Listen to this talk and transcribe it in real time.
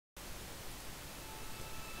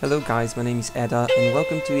Hello guys, my name is Edda and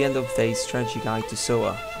welcome to the end of day strategy guide to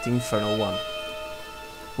SOA, the Infernal one.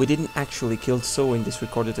 We didn't actually kill SOA in this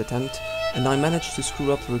recorded attempt, and I managed to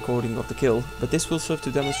screw up the recording of the kill, but this will serve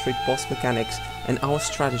to demonstrate boss mechanics and our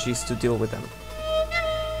strategies to deal with them.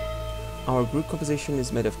 Our group composition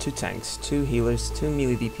is made of 2 tanks, 2 healers, 2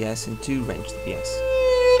 melee DPS and 2 ranged DPS.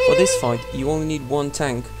 For this fight you only need 1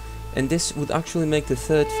 tank, and this would actually make the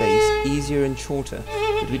third phase easier and shorter,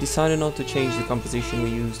 but we decided not to change the composition we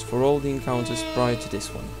used for all the encounters prior to this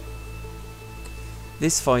one.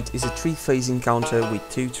 This fight is a 3-phase encounter with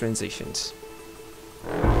 2 transitions.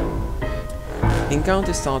 The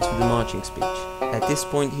encounter starts with the marching speech. At this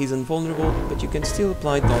point he's invulnerable, but you can still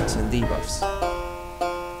apply dots and debuffs.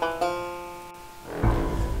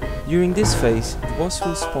 During this phase, the boss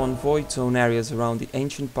will spawn void zone areas around the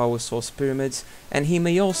ancient power source pyramids, and he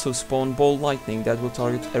may also spawn ball lightning that will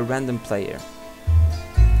target a random player.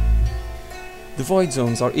 The void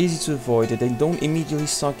zones are easy to avoid and they don't immediately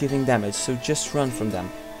start giving damage, so just run from them.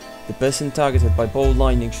 The person targeted by ball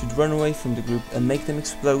lightning should run away from the group and make them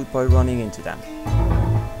explode by running into them.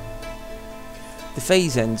 The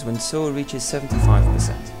phase ends when SOA reaches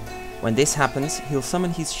 75%. When this happens, he'll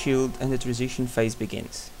summon his shield and the transition phase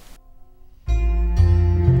begins.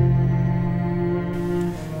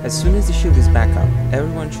 As soon as the shield is back up,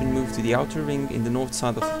 everyone should move to the outer ring in the north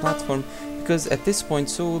side of the platform, because at this point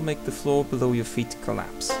SOA will make the floor below your feet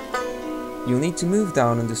collapse. You'll need to move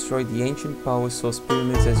down and destroy the ancient power source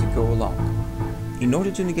pyramids as you go along. In order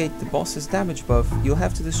to negate the boss's damage buff, you'll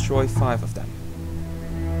have to destroy 5 of them.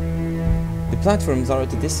 The platforms are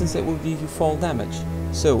at a distance that will give you fall damage,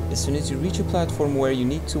 so as soon as you reach a platform where you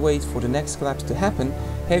need to wait for the next collapse to happen,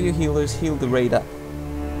 have your healers heal the raid up.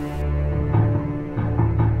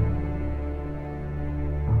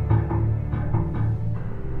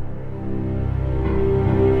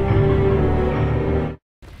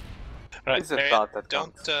 Right, It's a thought that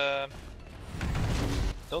don't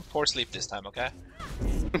pour sleep this time, okay?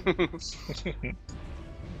 I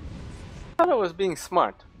thought I was being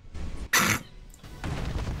smart.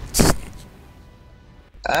 It's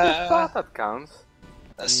a thought that counts.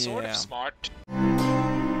 Sort of smart.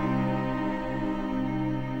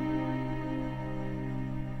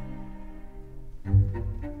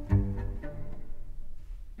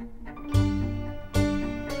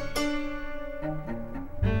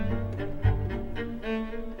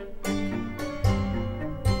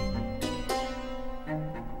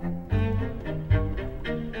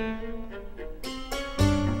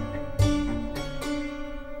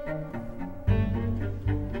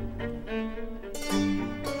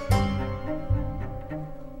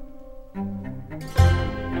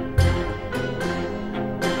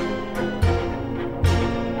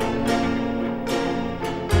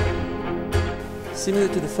 Similar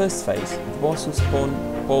to the first phase, the boss will spawn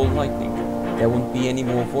ball lightning. There won't be any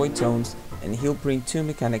more void zones, and he'll bring 2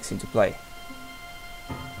 mechanics into play.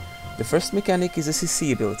 The first mechanic is a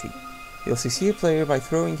CC ability. He'll CC a player by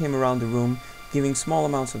throwing him around the room, giving small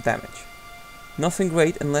amounts of damage. Nothing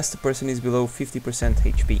great unless the person is below 50%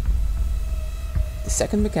 HP. The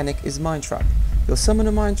second mechanic is Mind Trap. He'll summon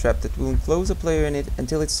a mind trap that will enclose a player in it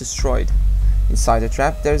until it's destroyed. Inside the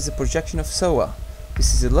trap there is a projection of SOA.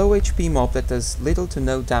 This is a low HP mob that does little to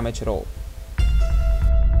no damage at all.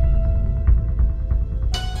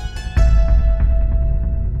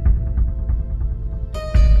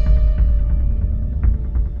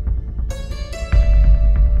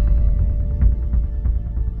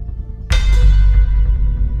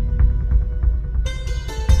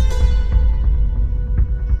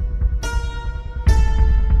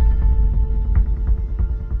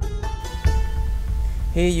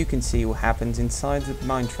 Here you can see what happens inside the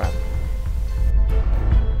mind trap.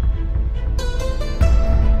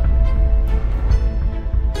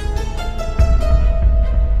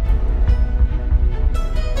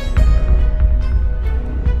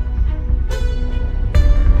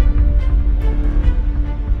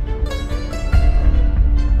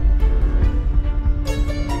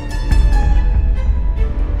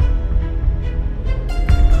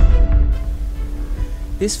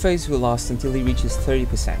 This phase will last until he reaches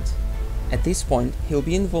 30%. At this point, he'll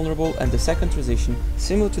be invulnerable and the second transition,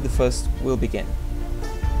 similar to the first, will begin.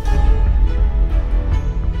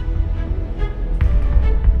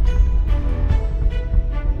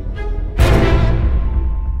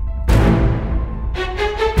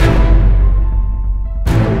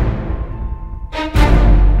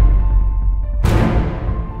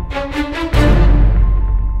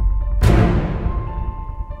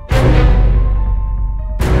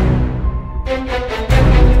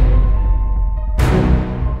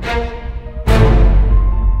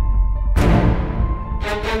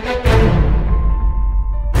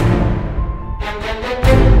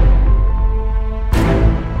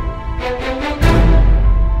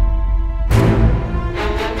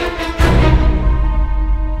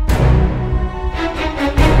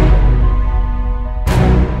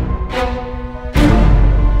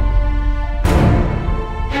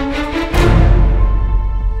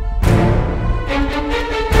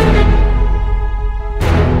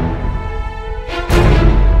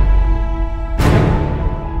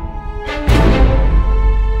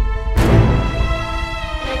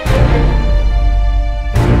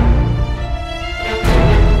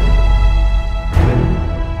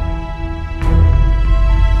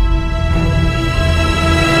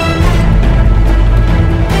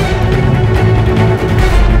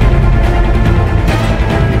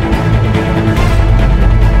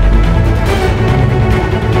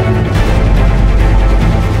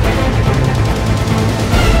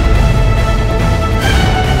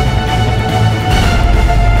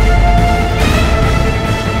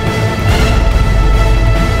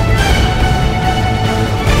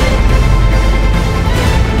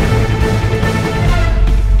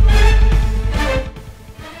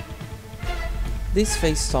 This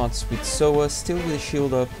phase starts with Soa still with a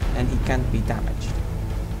shield up and he can't be damaged.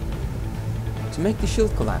 To make the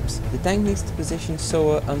shield collapse, the tank needs to position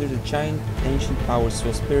Soa under the giant ancient power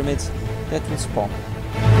source pyramids that will spawn.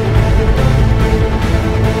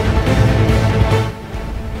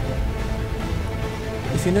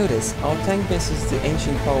 If you notice, our tank misses the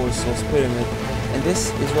ancient power source pyramid, and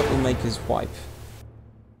this is what will make us wipe.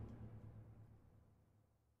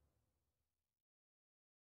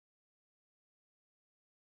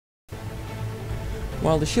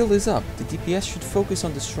 While the shield is up, the DPS should focus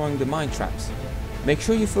on destroying the mine traps. Make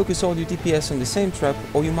sure you focus all your DPS on the same trap,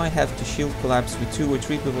 or you might have to shield collapse with 2 or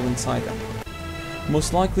 3 people inside them.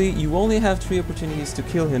 Most likely, you only have 3 opportunities to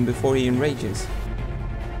kill him before he enrages.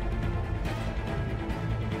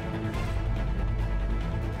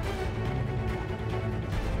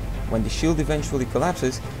 When the shield eventually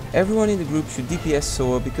collapses, everyone in the group should DPS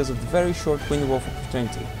Soa because of the very short window of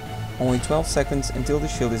opportunity, only 12 seconds until the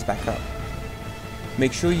shield is back up.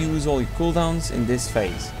 Make sure you use all your cooldowns in this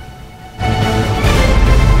phase.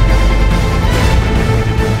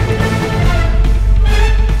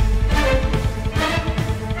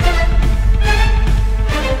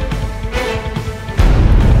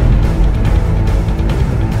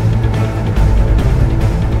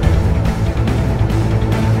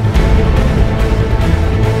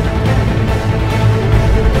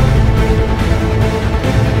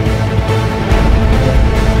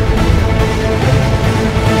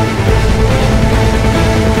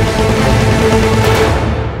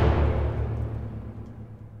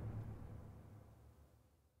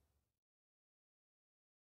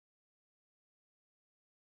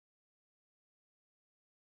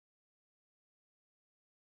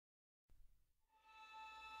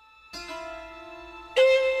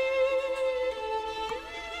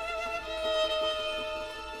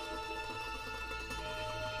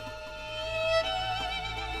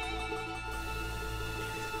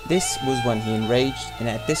 This was when he enraged, and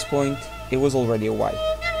at this point, it was already a wipe.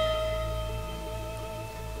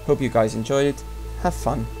 Hope you guys enjoyed it, have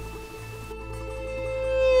fun.